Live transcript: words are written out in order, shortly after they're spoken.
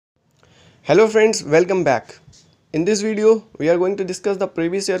Hello friends, welcome back. In this video, we are going to discuss the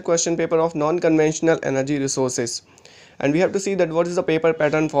previous year question paper of non-conventional energy resources. And we have to see that what is the paper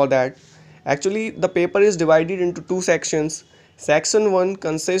pattern for that. Actually, the paper is divided into two sections. Section 1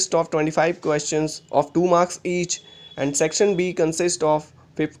 consists of 25 questions of 2 marks each, and section B consists of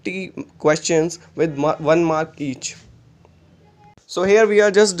 50 questions with 1 mark each. So here we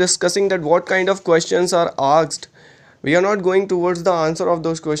are just discussing that what kind of questions are asked. We are not going towards the answer of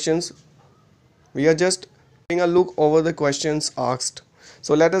those questions. We are just taking a look over the questions asked.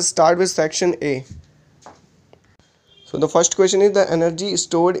 So let us start with section A. So the first question is the energy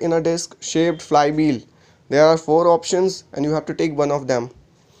stored in a disc shaped flywheel. There are 4 options and you have to take one of them.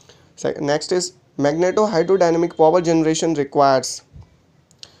 Next is magneto-hydrodynamic power generation requires.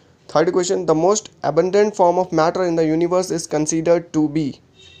 Third question, the most abundant form of matter in the universe is considered to be.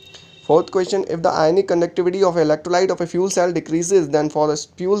 Fourth question, if the ionic conductivity of electrolyte of a fuel cell decreases, then for the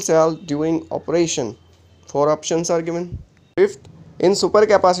fuel cell during operation. 4 options are given. Fifth, in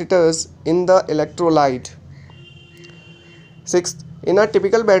supercapacitors in the electrolyte. Sixth, in a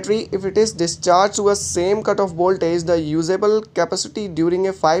typical battery, if it is discharged to a same cutoff voltage, the usable capacity during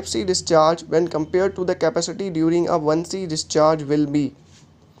a 5C discharge when compared to the capacity during a 1C discharge will be.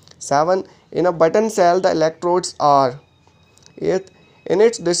 7. In a button cell, the electrodes are. 8. In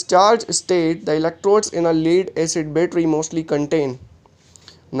its discharge state, the electrodes in a lead acid battery mostly contain.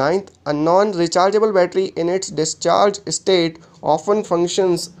 9th, a non-rechargeable battery in its discharge state often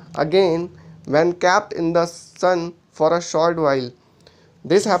functions again when kept in the sun for a short while.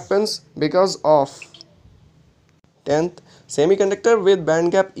 This happens because of. 10th, semiconductor with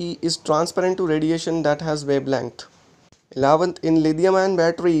bandgap E is transparent to radiation that has wavelength. 11th, in lithium-ion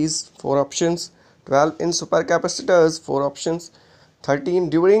batteries, 4 options. 12, in supercapacitors, 4 options. 13,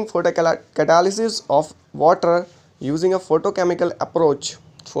 during photocatalysis of water using a photochemical approach,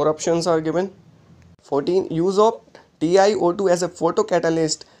 4 options are given. 14, use of TiO2 as a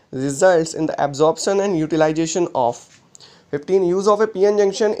photocatalyst results in the absorption and utilization of. 15, use of a PN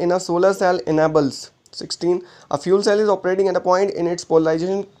junction in a solar cell enables. 16, a fuel cell is operating at a point in its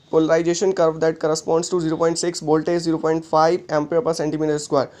polarization curve that corresponds to 0.6 voltage, 0.5 ampere per centimeter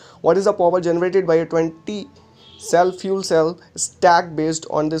square. What is the power generated by a 20 cell fuel cell stack based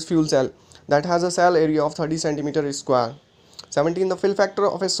on this fuel cell that has a cell area of 30 centimeter square? 17, the fill factor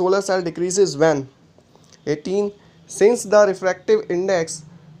of a solar cell decreases when. 18, since the refractive index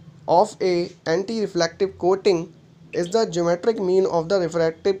of a anti-reflective coating is the geometric mean of the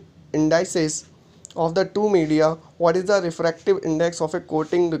refractive indices of the two media, what is the refractive index of a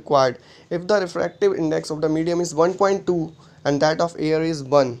coating required? If the refractive index of the medium is 1.2 and that of air is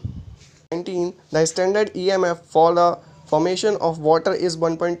 1. 19, the standard EMF for the formation of water is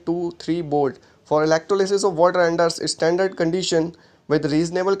 1.23 volt. For electrolysis of water under standard condition with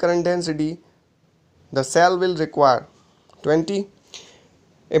reasonable current density, the cell will require. 20,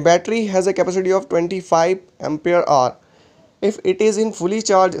 a battery has a capacity of 25 ampere hour. If it is in fully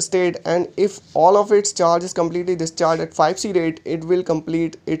charged state and if all of its charge is completely discharged at 5C rate, it will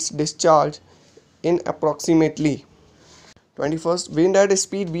complete its discharge in approximately. 21st, wind at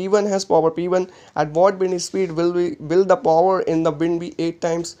speed V1 has power P1. At what wind speed will the power in the wind be 8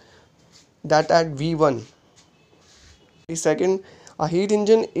 times that at V1? 22nd, a heat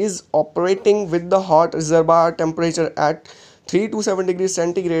engine is operating with the hot reservoir temperature at 3 to 7 degrees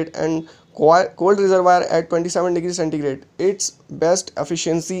centigrade and cold reservoir at 27 degrees centigrade. Its best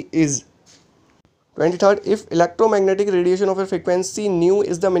efficiency is. 23rd, if electromagnetic radiation of a frequency nu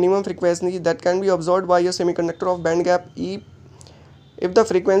is the minimum frequency that can be absorbed by a semiconductor of band gap E, if the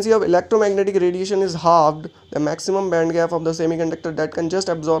frequency of electromagnetic radiation is halved, the maximum band gap of the semiconductor that can just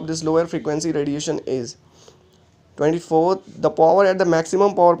absorb this lower frequency radiation is. 24th, the power at the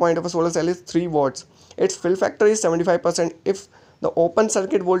maximum power point of a solar cell is 3 watts. Its fill factor is 75%. If the open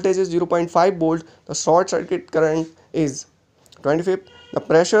circuit voltage is 0.5 volt, the short circuit current is. 25th, the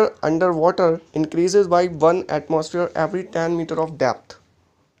pressure under water increases by 1 atmosphere every 10 meter of depth.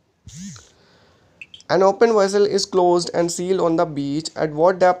 An open vessel is closed and sealed on the beach. At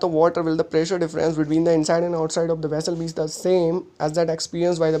what depth of water will the pressure difference between the inside and outside of the vessel be the same as that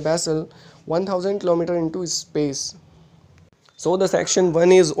experienced by the vessel 1000 km into space? So the section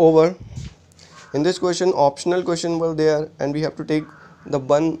 1 is over. In this question, optional question were there and we have to take the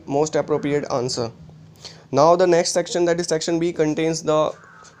one most appropriate answer. Now the next section, that is section B, contains the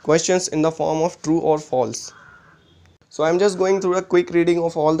questions in the form of true or false. So I am just going through a quick reading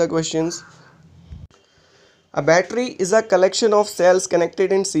of all the questions. A battery is a collection of cells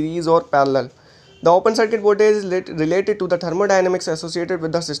connected in series or parallel. The open circuit voltage is related to the thermodynamics associated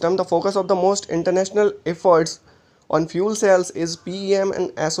with the system. The focus of the most international efforts on fuel cells is PEM and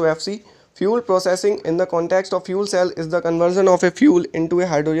SOFC. Fuel processing in the context of fuel cell is the conversion of a fuel into a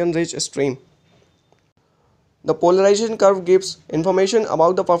hydrogen-rich stream. The polarization curve gives information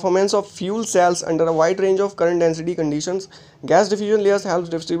about the performance of fuel cells under a wide range of current density conditions. Gas diffusion layers helps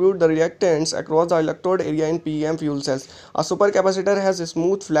distribute the reactants across the electrode area in PEM fuel cells. A supercapacitor has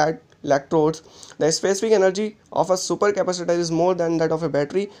smooth flat electrodes. The specific energy of a supercapacitor is more than that of a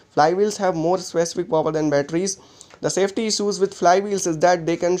battery. Flywheels have more specific power than batteries. The safety issues with flywheels is that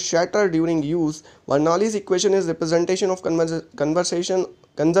they can shatter during use. Bernoulli's equation is representation of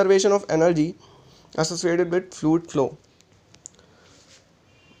conservation of energy associated with fluid flow.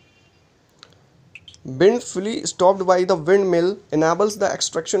 Wind fully stopped by the windmill enables the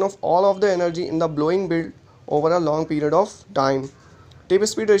extraction of all of the energy in the blowing bed over a long period of time. Tip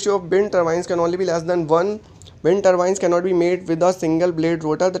speed ratio of wind turbines can only be less than 1. Wind turbines cannot be made with a single blade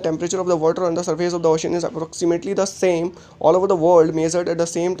rotor. The temperature of the water on the surface of the ocean is approximately the same all over the world, measured at the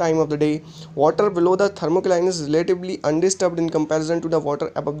same time of the day. Water below the thermocline is relatively undisturbed in comparison to the water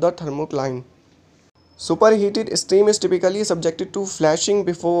above the thermocline. Superheated steam is typically subjected to flashing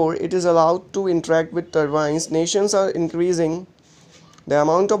before it is allowed to interact with turbines. Nations are increasing the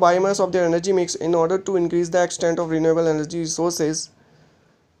amount of biomass of their energy mix in order to increase the extent of renewable energy resources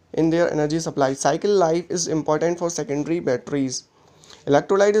in their energy supply. Cycle life is important for secondary batteries.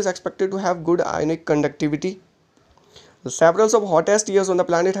 Electrolyte is expected to have good ionic conductivity. Several of the hottest years on the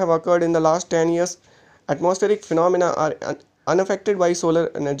planet have occurred in the last 10 years. Atmospheric phenomena are unaffected by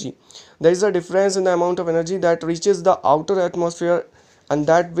solar energy. There is a difference in the amount of energy that reaches the outer atmosphere and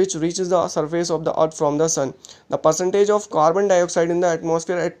that which reaches the surface of the earth from the sun. The percentage of carbon dioxide in the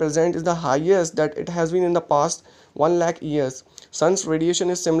atmosphere at present is the highest that it has been in the past 1 lakh years. Sun's radiation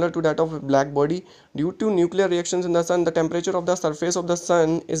is similar to that of a black body. Due to nuclear reactions in the sun, the temperature of the surface of the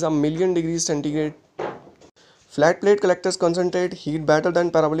sun is 1,000,000 degrees centigrade. Flat plate collectors concentrate heat better than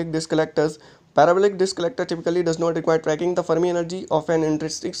parabolic disc collectors. Parabolic disc collector typically does not require tracking. The Fermi energy of an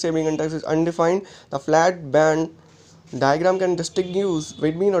intrinsic semiconductor is undefined. The flat band diagram can distinguish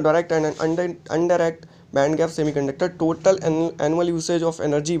between a direct and an indirect band gap semiconductor. Total annual usage of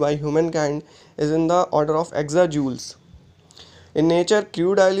energy by humankind is in the order of exajoules. In nature,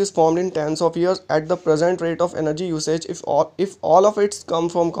 crude oil is formed in tens of years at the present rate of energy usage. If all of it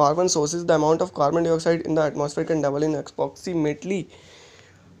comes from carbon sources, the amount of carbon dioxide in the atmosphere can double in approximately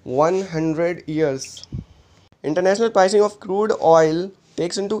 100 years. International pricing of crude oil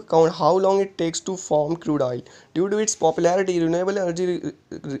takes into account how long it takes to form crude oil. Due to its popularity, renewable energy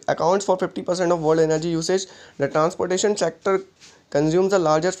accounts for 50% of world energy usage. The transportation sector consumes the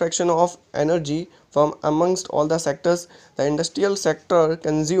largest fraction of energy from amongst all the sectors. The industrial sector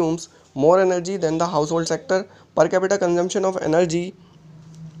consumes more energy than the household sector. Per capita consumption of energy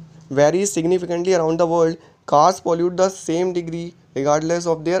varies significantly around the world. Cars pollute the same degree regardless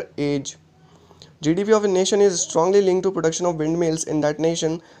of their age. GDP of a nation is strongly linked to production of windmills in that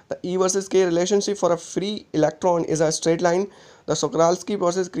nation. The E versus K relationship for a free electron is a straight line. The Sokolsky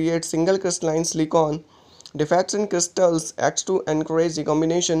process creates single crystalline silicon. Defects in crystals acts to encourage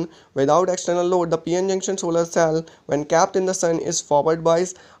recombination. Without external load, the PN junction solar cell, when capped in the sun, is forward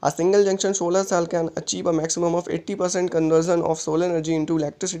biased. A single junction solar cell can achieve a maximum of 80% conversion of solar energy into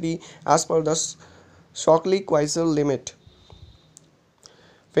electricity as per the Shockley-Queisser limit.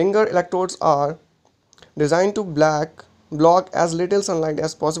 Finger electrodes are designed to block as little sunlight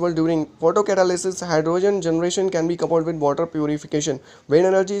as possible. During photocatalysis, hydrogen generation can be coupled with water purification. Wind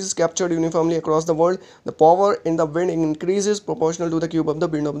energy is captured uniformly across the world. The power in the wind increases proportional to the cube of the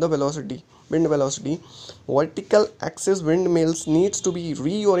wind of the wind velocity. Vertical axis windmills needs to be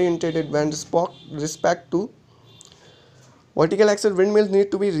reoriented when respect to vertical axis windmills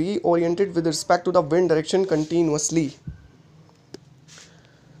need to be reoriented with respect to the wind direction continuously.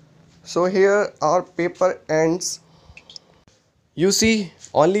 So here our paper ends. You see,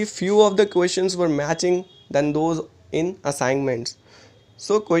 only few of the questions were matching than those in assignments.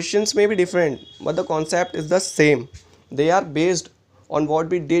 So questions may be different, but the concept is the same. They are based on what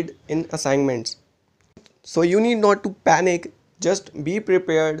we did in assignments. So you need not to panic, just be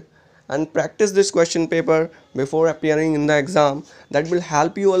prepared and practice this question paper before appearing in the exam. That will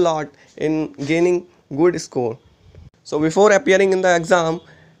help you a lot in gaining good score. So before appearing in the exam,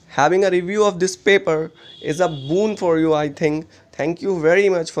 having a review of this paper is a boon for you, I think. Thank you very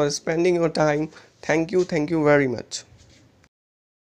much for spending your time. Thank you very much.